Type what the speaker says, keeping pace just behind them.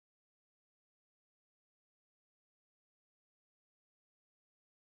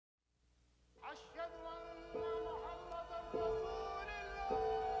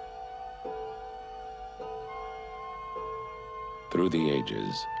Through the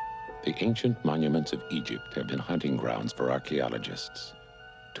ages, the ancient monuments of Egypt have been hunting grounds for archaeologists,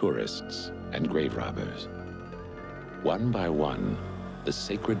 tourists, and grave robbers. One by one, the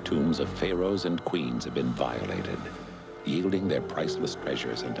sacred tombs of pharaohs and queens have been violated, yielding their priceless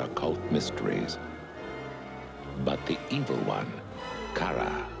treasures and occult mysteries. But the evil one,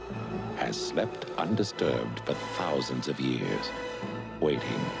 Kara, has slept undisturbed for thousands of years,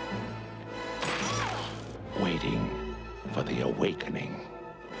 waiting for the awakening.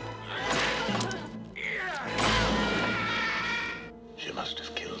 She must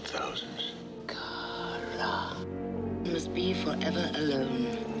have killed thousands. Kara must be forever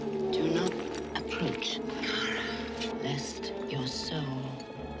alone. Do not approach Kara, lest your soul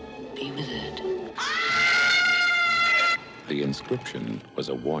be withered. The inscription was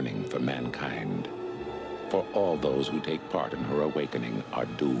a warning for mankind. For all those who take part in her awakening are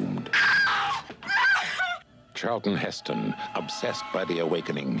doomed. Charlton Heston, obsessed by the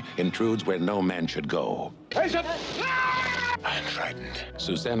awakening, intrudes where no man should go. I'm frightened.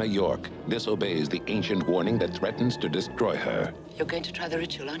 Susanna York disobeys the ancient warning that threatens to destroy her. You're going to try the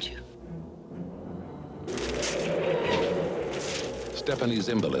ritual, aren't you? Stephanie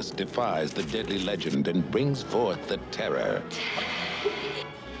Zimbalist defies the deadly legend and brings forth the terror.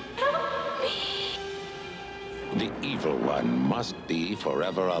 The evil one must be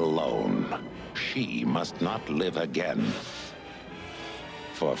forever alone. She must not live again.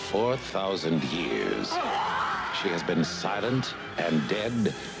 For 4,000 years, she has been silent and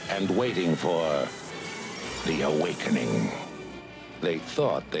dead and waiting for the awakening. They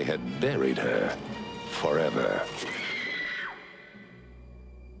thought they had buried her forever.